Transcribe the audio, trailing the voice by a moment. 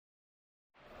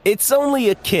It's only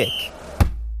a kick,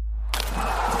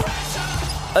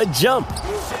 a jump,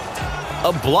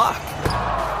 a block.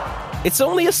 It's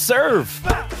only a serve.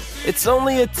 It's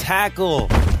only a tackle,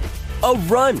 a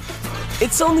run.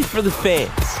 It's only for the fans.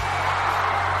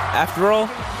 After all,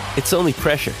 it's only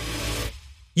pressure.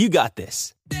 You got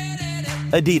this.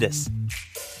 Adidas.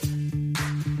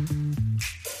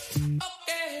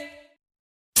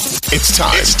 It's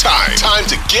time. Time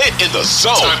to get in the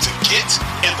zone.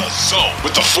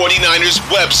 With the 49ers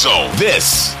web zone.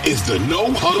 This is the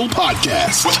No Huddle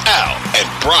Podcast with Al and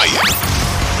Brian.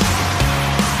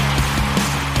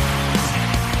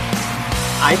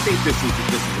 I think this is a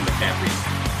McCaffrey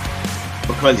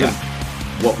because of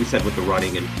what we said with the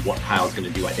running and what Kyle's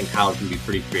going to do. I think Kyle's going to be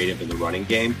pretty creative in the running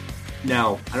game.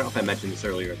 Now, I don't know if I mentioned this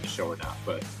earlier in the show or not,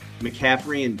 but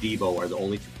McCaffrey and Debo are the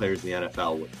only two players in the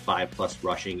NFL with 5+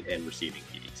 rushing and receiving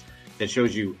TDs. That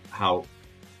shows you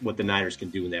what the Niners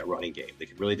can do in that running game. They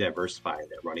can really diversify in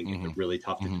that running game. They're really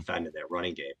tough to defend in that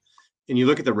running game. And you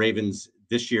look at the Ravens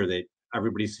this year,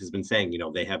 everybody has been saying,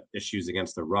 they have issues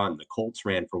against the run. The Colts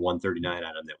ran for 139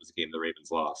 on them. That was a game the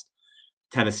Ravens lost.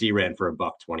 Tennessee ran for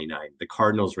 $129. The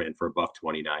Cardinals ran for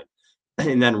 $129.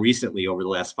 And then recently, over the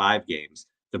last 5 games,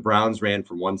 the Browns ran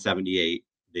for 178.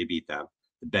 They beat them.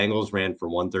 The Bengals ran for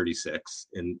 136.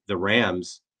 And the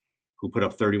Rams, who put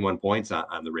up 31 points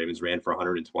on the Ravens, ran for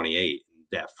 128.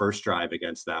 That first drive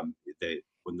against them,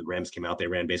 when the Rams came out, they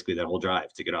ran basically that whole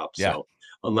drive to get up. Yeah. So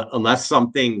unless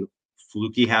something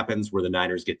fluky happens where the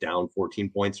Niners get down 14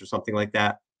 points or something like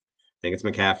that, I think it's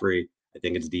McCaffrey. I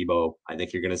think it's Debo. I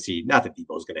think you're going to see, not that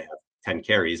Debo's going to have 10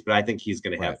 carries, but I think he's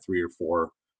going to have 3 or 4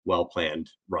 well-planned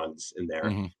runs in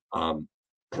there.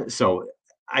 So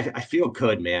I feel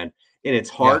good, man. And it's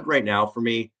hard right now for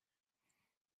me.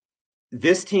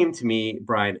 This team, to me,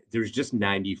 Brian, there's just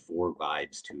 94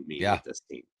 vibes to me with this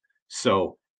team.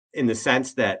 So in the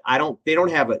sense that they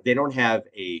don't have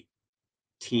a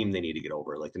team they need to get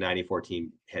over. Like the 94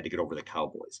 team had to get over the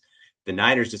Cowboys. The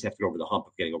Niners just have to get over the hump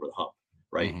of getting over the hump,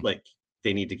 right? Like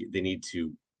they need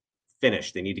to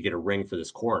finish. They need to get a ring for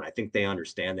this core. And I think they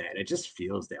understand that. And it just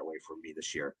feels that way for me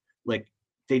this year. Like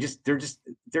they're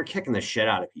kicking the shit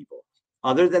out of people.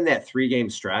 Other than that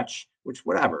 3-game stretch, which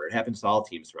whatever, it happens to all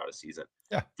teams throughout a season.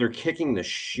 Yeah. They're kicking the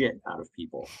shit out of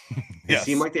people. They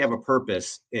seem like they have a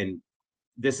purpose. And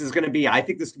this is going to be, I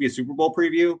think this could be a Super Bowl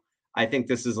preview. I think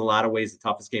this is a lot of ways the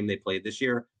toughest game they played this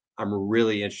year. I'm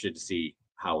really interested to see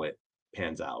how it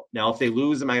pans out. Now, if they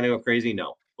lose, am I going to go crazy?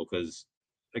 No, because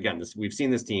again, we've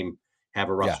seen this team have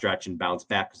a rough stretch and bounce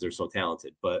back because they're so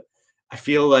talented. But I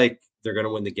feel like they're going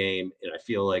to win the game. And I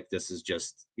feel like this is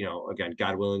just, again,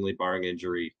 God willingly, barring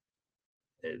injury,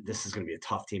 this is going to be a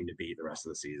tough team to beat the rest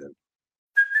of the season.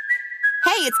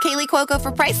 Hey, it's Kaylee Cuoco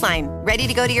for Priceline. Ready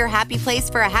to go to your happy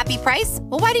place for a happy price?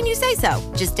 Well, why didn't you say so?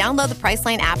 Just download the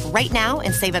Priceline app right now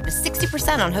and save up to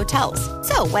 60% on hotels.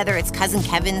 So whether it's Cousin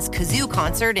Kevin's Kazoo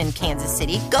Concert in Kansas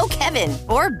City, go Kevin,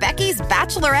 or Becky's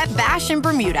Bachelorette Bash in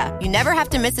Bermuda, you never have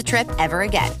to miss a trip ever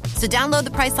again. So download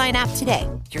the Priceline app today.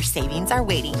 Your savings are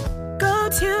waiting. Go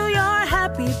to your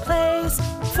happy place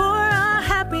for a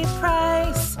happy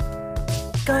price.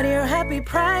 Go to your happy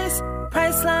price,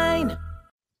 Priceline.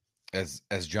 As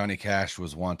Johnny Cash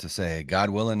was wont to say, God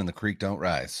willing and the creek don't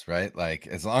rise, right? Like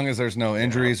as long as there's no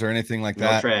injuries or anything like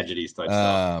that. No tragedies type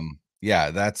stuff.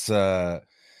 Yeah, that's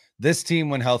this team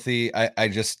when healthy. I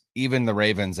just, even the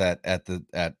Ravens at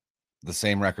the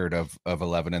same record of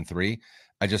 11-3,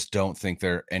 I just don't think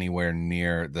they're anywhere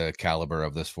near the caliber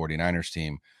of this 49ers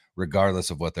team,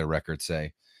 regardless of what their records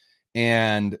say.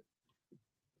 And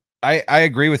I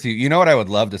agree with you. You know what I would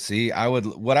love to see?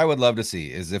 What I would love to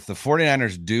see is if the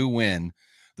 49ers do win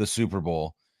the Super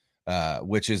Bowl,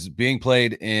 which is being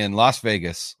played in Las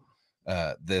Vegas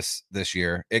this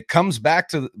year. It comes back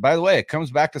to, by the way, it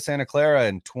comes back to Santa Clara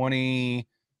in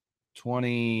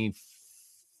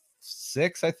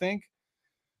 2026, I think.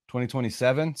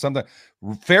 2027, something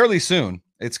fairly soon.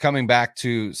 It's coming back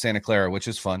to Santa Clara, which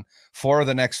is fun. 4 of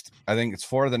the next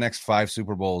 5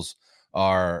 Super Bowls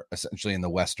are essentially in the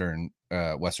Western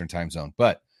time zone.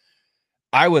 But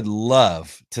I would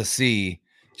love to see,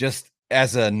 just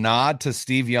as a nod to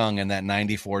Steve Young and that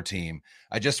 94 team,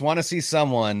 I just want to see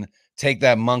someone take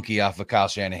that monkey off of Kyle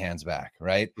Shanahan's back,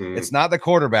 right? It's not the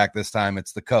quarterback this time.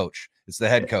 It's the coach. It's the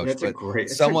head coach. That's a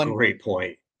great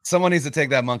point. Someone needs to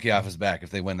take that monkey off his back if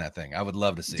they win that thing. I would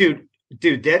love to see.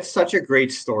 Dude, that's such a great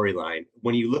storyline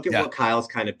when you look at what Kyle's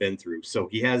kind of been through. So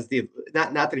he has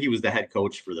not that he was the head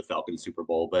coach for the Falcons Super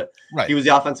Bowl, but he was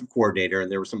the offensive coordinator,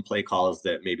 and there were some play calls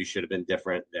that maybe should have been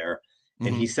different there.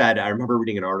 And he said, I remember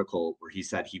reading an article where he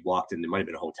said he walked in, there might have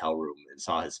been a hotel room, and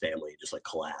saw his family just like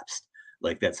collapsed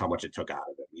Like that's how much it took out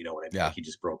of him. You know what I mean? Yeah. Like he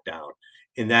just broke down.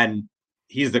 And then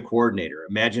he's the coordinator.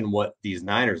 Imagine what these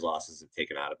Niners losses have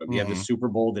taken out of him. You have the Super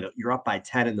Bowl that you're up by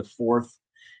 10 in the fourth.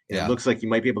 And it looks like you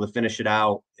might be able to finish it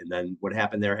out. And then what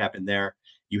happened there.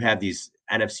 You have these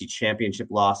NFC championship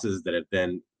losses that have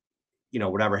been,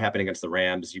 whatever happened against the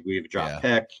Rams, we have a drop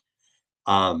pick.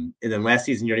 And then last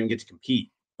season, you don't even get to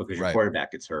compete because your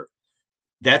quarterback gets hurt.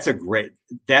 That's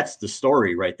the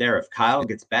story right there. If Kyle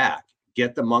gets back,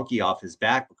 get the monkey off his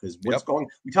back, because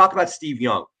we talk about Steve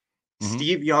Young. Mm-hmm.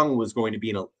 Steve Young was going to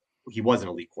be he was an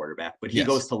elite quarterback, but he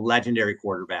goes to legendary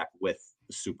quarterback with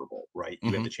the Super Bowl, right?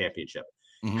 You have the championship.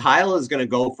 Mm-hmm. Kyle is going to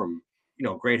go from,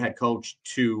 great head coach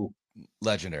to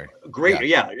legendary. Great.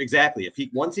 Yeah, exactly.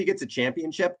 Once he gets a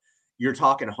championship, you're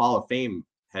talking Hall of Fame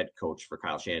head coach for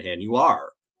Kyle Shanahan. You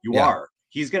are.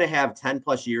 He's going to have 10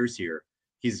 plus years here.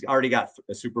 He's already got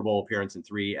a Super Bowl appearance in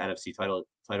 3 NFC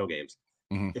title games.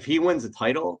 Mm-hmm. If he wins a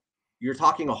title, you're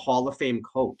talking a Hall of Fame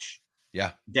coach.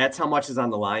 Yeah. That's how much is on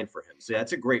the line for him. So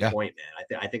that's a great point,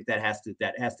 man. I think that has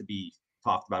to be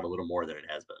talked about a little more than it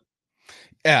has been.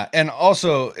 Yeah. And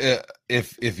also,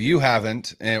 if you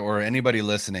haven't, or anybody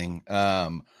listening,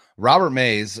 Robert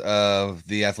Mays of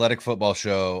the Athletic Football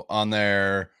Show on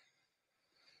their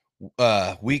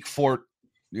week 4,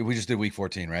 we just did week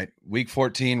 14, right? Week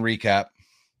 14 recap.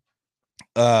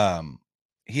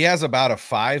 He has about a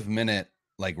 5-minute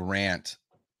rant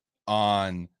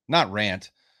on, not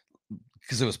rant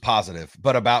because it was positive,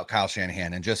 but about Kyle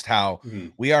Shanahan and just how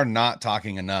we are not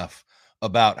talking enough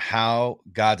about how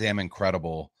goddamn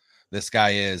incredible this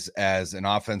guy is as an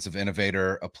offensive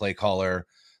innovator, a play caller,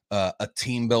 a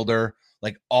team builder,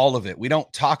 all of it. We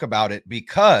don't talk about it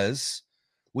because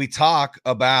we talk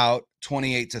about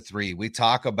 28-3. We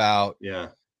talk about,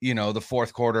 the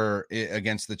fourth quarter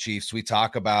against the Chiefs. We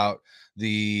talk about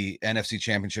the NFC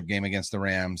Championship game against the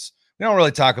Rams. We don't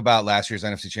really talk about last year's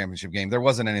NFC Championship game. There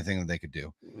wasn't anything that they could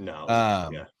do.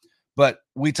 No. But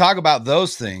we talk about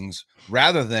those things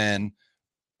rather than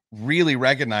really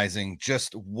recognizing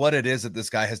just what it is that this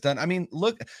guy has done. I mean,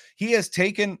 look, he has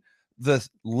taken the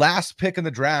last pick in the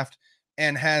draft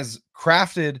and has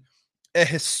crafted a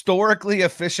historically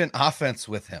efficient offense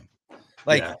with him.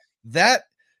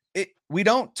 We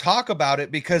don't talk about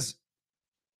it because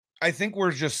I think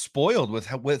we're just spoiled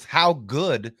with how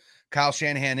good Kyle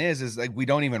Shanahan is we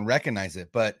don't even recognize it.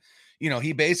 But,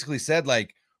 he basically said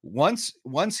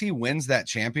once he wins that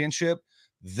championship,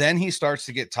 then he starts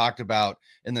to get talked about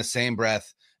in the same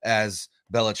breath as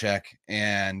Belichick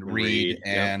and Reed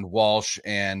and Walsh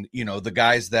and, the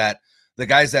guys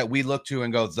that we look to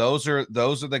and go, those are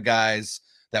the guys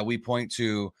that we point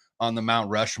to on the Mount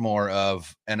Rushmore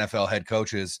of NFL head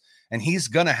coaches. And he's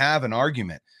going to have an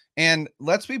argument. And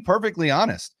let's be perfectly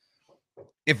honest.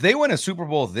 If they win a Super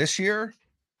Bowl this year,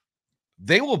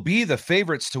 they will be the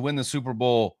favorites to win the Super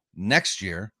Bowl next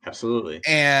year. Absolutely.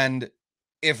 And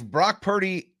if Brock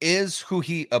Purdy is who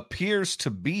he appears to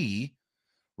be,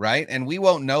 right? And we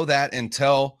won't know that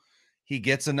until he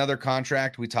gets another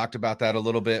contract. We talked about that a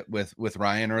little bit with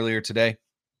Ryan earlier today.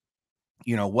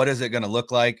 What is it going to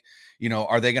look like?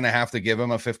 Are they going to have to give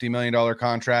him a $50 million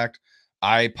contract?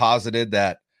 I posited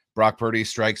that Brock Purdy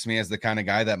strikes me as the kind of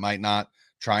guy that might not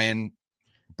try and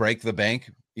break the bank,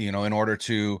 in order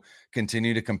to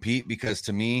continue to compete, because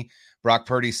to me, Brock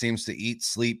Purdy seems to eat,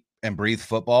 sleep, and breathe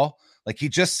football. He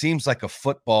just seems like a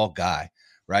football guy,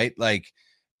 right? Like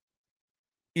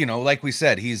we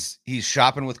said, he's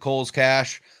shopping with Kohl's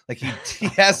cash. He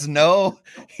has no,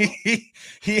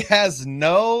 he has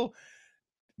no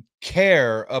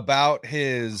care about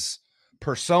his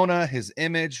persona, his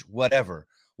image, whatever.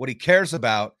 What he cares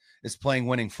about is playing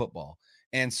winning football.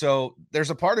 And so there's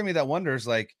a part of me that wonders,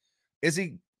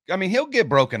 he'll get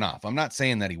broken off. I'm not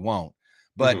saying that he won't,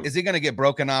 but is he going to get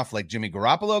broken off like Jimmy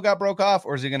Garoppolo got broke off?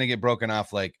 Or is he going to get broken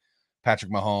off like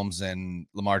Patrick Mahomes and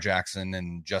Lamar Jackson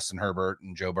and Justin Herbert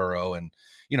and Joe Burrow? And,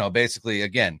 basically,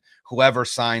 again, whoever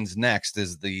signs next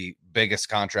is the biggest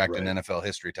contract in NFL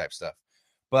history type stuff.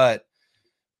 But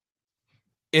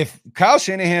if Kyle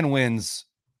Shanahan wins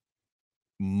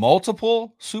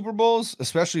multiple Super Bowls,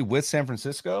 especially with San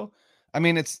Francisco, I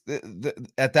mean, it's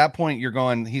at that point you're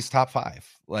going, he's top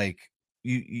 5.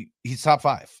 He's top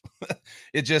 5.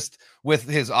 It just, with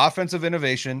his offensive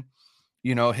innovation,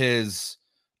 his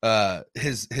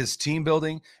team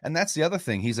building. And that's the other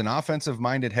thing. He's an offensive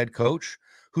minded head coach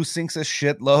who sinks a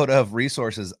shitload of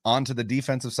resources onto the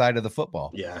defensive side of the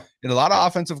football. Yeah. And a lot of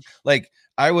offensive,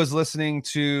 I was listening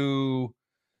to,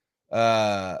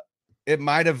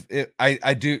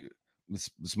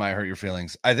 this might hurt your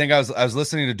feelings. I think I was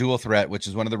listening to Dual Threat, which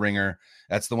is one of the Ringer.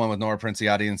 That's the one with Nora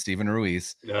Princiotti and Stephen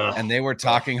Ruiz. And they were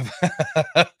talking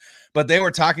about, but they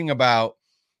were talking about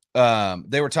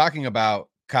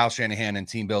Kyle Shanahan and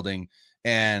team building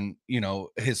and,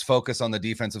 his focus on the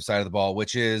defensive side of the ball,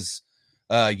 which is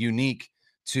unique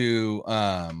to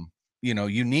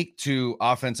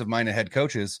offensive minded head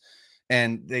coaches.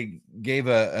 And they gave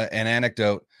an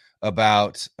anecdote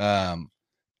about,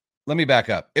 let me back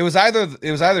up. It was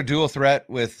either Dual Threat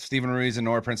with Stephen Ruiz and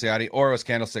Nora Princiotti, or it was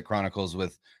Candlestick Chronicles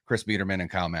with Chris Biederman and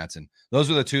Kyle Madsen. Those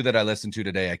were the two that I listened to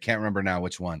today. I can't remember now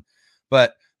which one,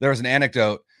 but there was an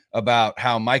anecdote about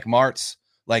how Mike Martz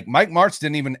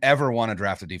didn't even ever want to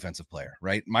draft a defensive player,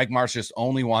 right? Mike Martz just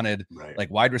only wanted like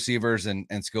wide receivers and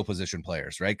skill position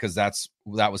players, right? Because that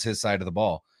was his side of the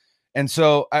ball. And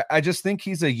so I just think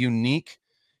he's a unique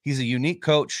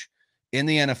coach in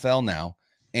the NFL now.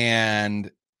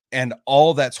 And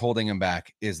all that's holding him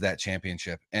back is that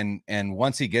championship. And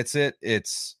once he gets it,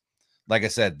 it's like I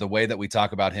said, the way that we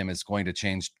talk about him is going to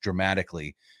change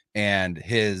dramatically, and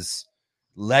his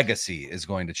legacy is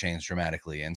going to change dramatically. And